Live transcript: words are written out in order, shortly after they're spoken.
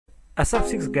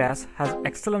SF6 gas has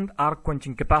excellent arc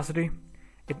quenching capacity.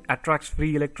 It attracts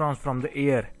free electrons from the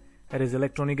air. It is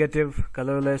electronegative,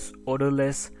 colorless,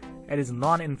 odorless. It is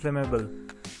non-inflammable.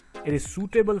 It is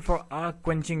suitable for arc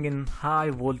quenching in high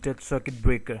voltage circuit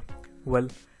breaker. Well,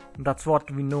 that's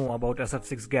what we know about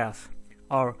SF6 gas,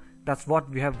 or that's what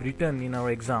we have written in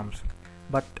our exams.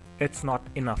 But it's not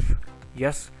enough.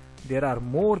 Yes, there are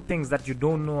more things that you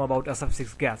don't know about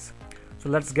SF6 gas. So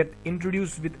let's get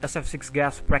introduced with SF6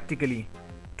 gas practically.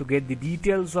 To get the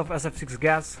details of SF6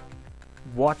 gas,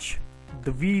 watch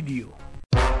the video.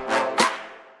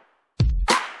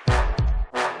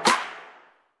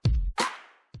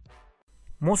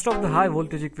 Most of the high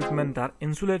voltage equipment are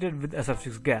insulated with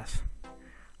SF6 gas.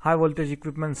 High voltage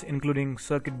equipments including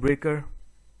circuit breaker,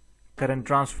 current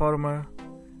transformer,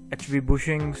 HV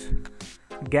bushings,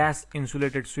 gas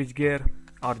insulated switchgear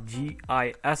or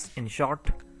GIS in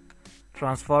short,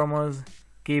 transformers,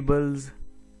 cables,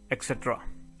 etc.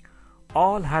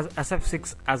 All has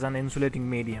SF6 as an insulating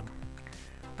medium.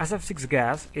 SF6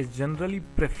 gas is generally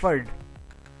preferred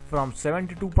from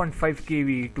 72.5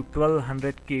 kV to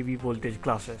 1200 kV voltage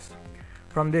classes.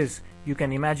 From this, you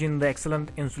can imagine the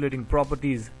excellent insulating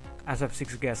properties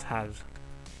SF6 gas has.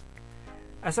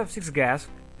 SF6 gas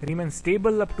remains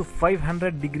stable up to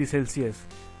 500 degrees Celsius,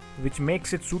 which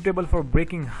makes it suitable for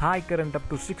breaking high current up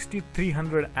to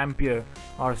 6300 ampere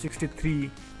or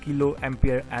 63 kilo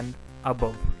ampere and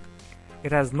above.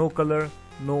 It has no color,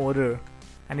 no odor,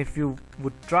 and if you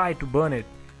would try to burn it,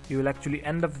 you will actually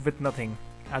end up with nothing,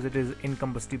 as it is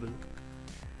incombustible.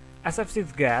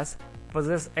 SF6 gas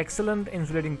possesses excellent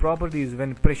insulating properties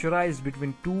when pressurized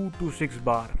between 2 to 6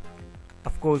 bar.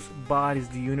 Of course, bar is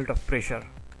the unit of pressure.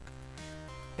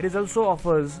 It also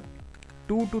offers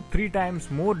 2 to 3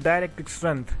 times more dielectric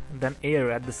strength than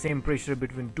air at the same pressure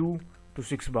between 2 to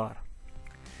 6 bar.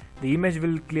 The image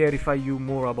will clarify you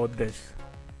more about this.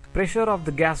 Pressure of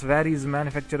the gas varies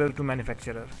manufacturer to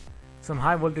manufacturer. Some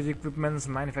high voltage equipments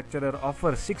manufacturer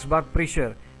offer 6 bar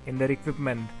pressure in their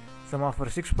equipment, some offer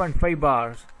 6.5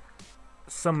 bars,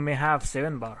 some may have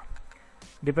 7 bar.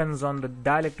 Depends on the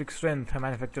dielectric strength a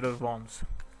manufacturer wants.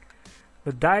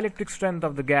 The dielectric strength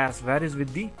of the gas varies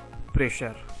with the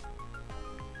pressure.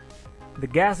 The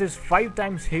gas is 5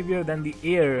 times heavier than the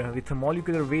air with a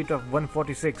molecular weight of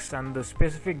 146 and the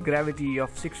specific gravity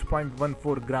of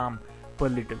 6.14 gram per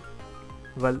liter.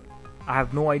 Well, I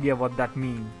have no idea what that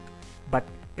means, but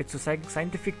it's a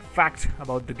scientific fact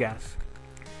about the gas.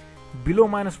 Below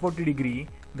 -40 degree,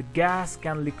 the gas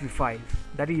can liquefy.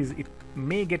 That is, it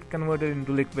may get converted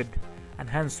into liquid, and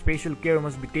hence special care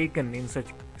must be taken in such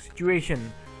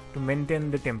situation to maintain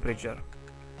the temperature.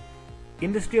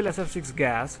 Industrial SF6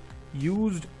 gas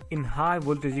used in high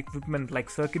voltage equipment like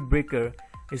circuit breaker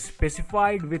is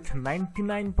specified with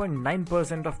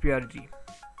 99.9% of purity.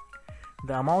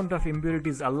 The amount of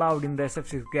impurities allowed in the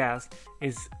SF6 gas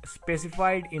is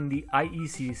specified in the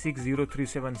IEC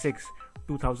 60376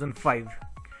 2005.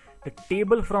 The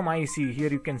table from IEC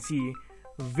here you can see,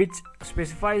 which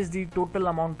specifies the total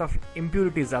amount of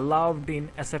impurities allowed in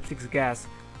SF6 gas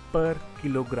per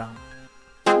kilogram.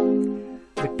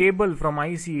 The table from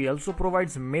IEC also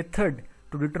provides method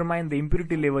to determine the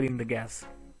impurity level in the gas.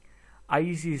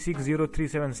 IEC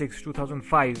 60376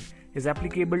 2005 is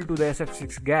applicable to the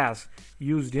SF6 gas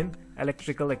used in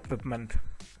electrical equipment.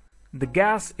 The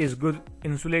gas is good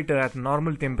insulator at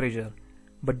normal temperature,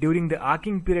 but during the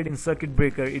arcing period in circuit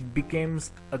breaker it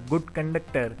becomes a good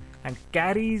conductor and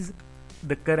carries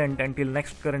the current until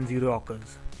next current zero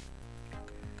occurs.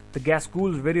 The gas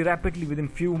cools very rapidly within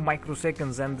few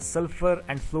microseconds and the sulfur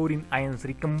and fluorine ions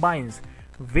recombines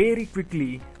very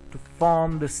quickly to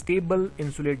form the stable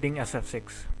insulating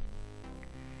SF6.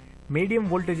 Medium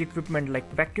voltage equipment like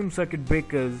vacuum circuit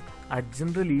breakers are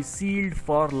generally sealed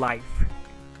for life,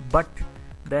 but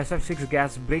the SF6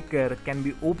 gas breaker can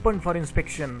be opened for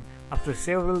inspection after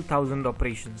several thousand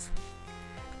operations.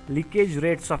 Leakage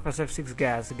rates of SF6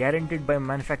 gas guaranteed by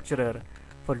manufacturer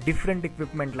for different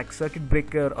equipment like circuit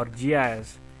breaker or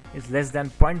GIS is less than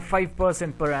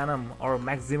 0.5% per annum or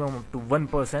maximum up to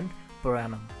 1% per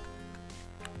annum.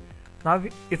 Now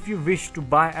if you wish to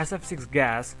buy SF6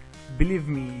 gas, believe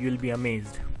me, you will be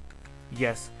amazed.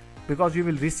 Yes, because you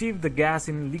will receive the gas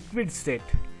in liquid state.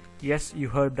 Yes, you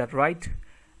heard that right.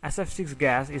 SF6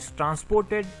 gas is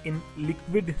transported in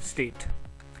liquid state,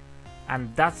 and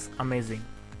that's amazing.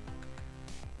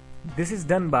 This is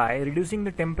done by reducing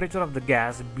the temperature of the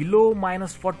gas below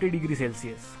 -40 degrees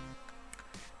Celsius.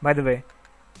 By the way,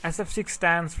 SF6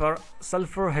 stands for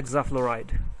sulfur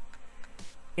hexafluoride.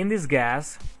 In this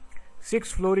gas,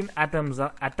 6 fluorine atoms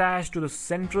are attached to the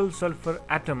central sulfur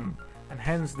atom, and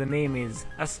hence the name is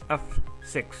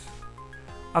SF6.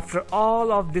 After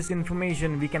all of this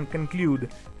information, we can conclude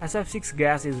SF6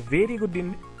 gas is very good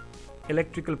in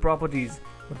electrical properties,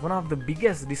 but one of the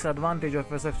biggest disadvantage of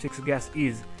SF6 gas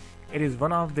is it is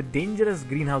one of the dangerous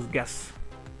greenhouse gas.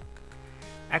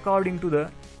 According to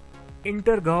the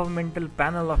Intergovernmental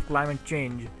Panel of Climate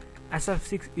Change,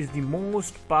 SF6 is the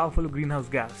most powerful greenhouse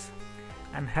gas,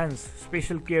 and hence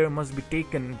special care must be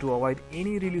taken to avoid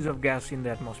any release of gas in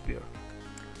the atmosphere.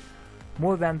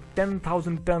 More than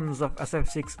 10,000 tons of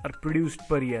SF6 are produced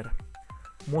per year,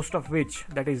 most of which,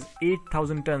 that is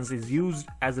 8,000 tons, is used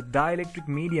as a dielectric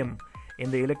medium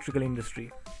in the electrical industry.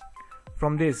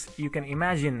 From this, you can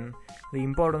imagine the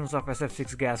importance of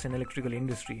SF6 gas in electrical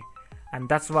industry, and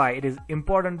that's why it is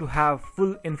important to have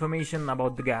full information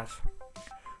about the gas.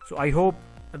 So I hope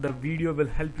the video will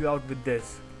help you out with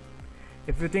this.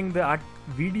 If you think the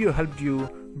video helped you,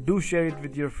 do share it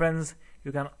with your friends.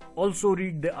 You can also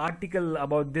read the article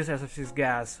about this SF6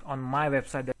 gas on my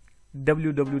website,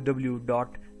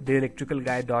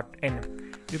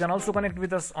 www.TheElectricalGuy.in. You can also connect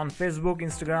with us on Facebook,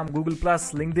 Instagram, Google+,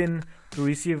 LinkedIn to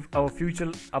receive our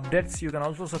future updates. You can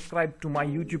also subscribe to my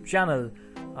YouTube channel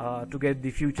to get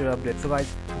the future updates. So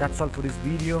guys, that's all for this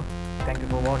video. Thank you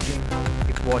for watching.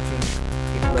 Keep watching,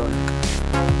 keep learning.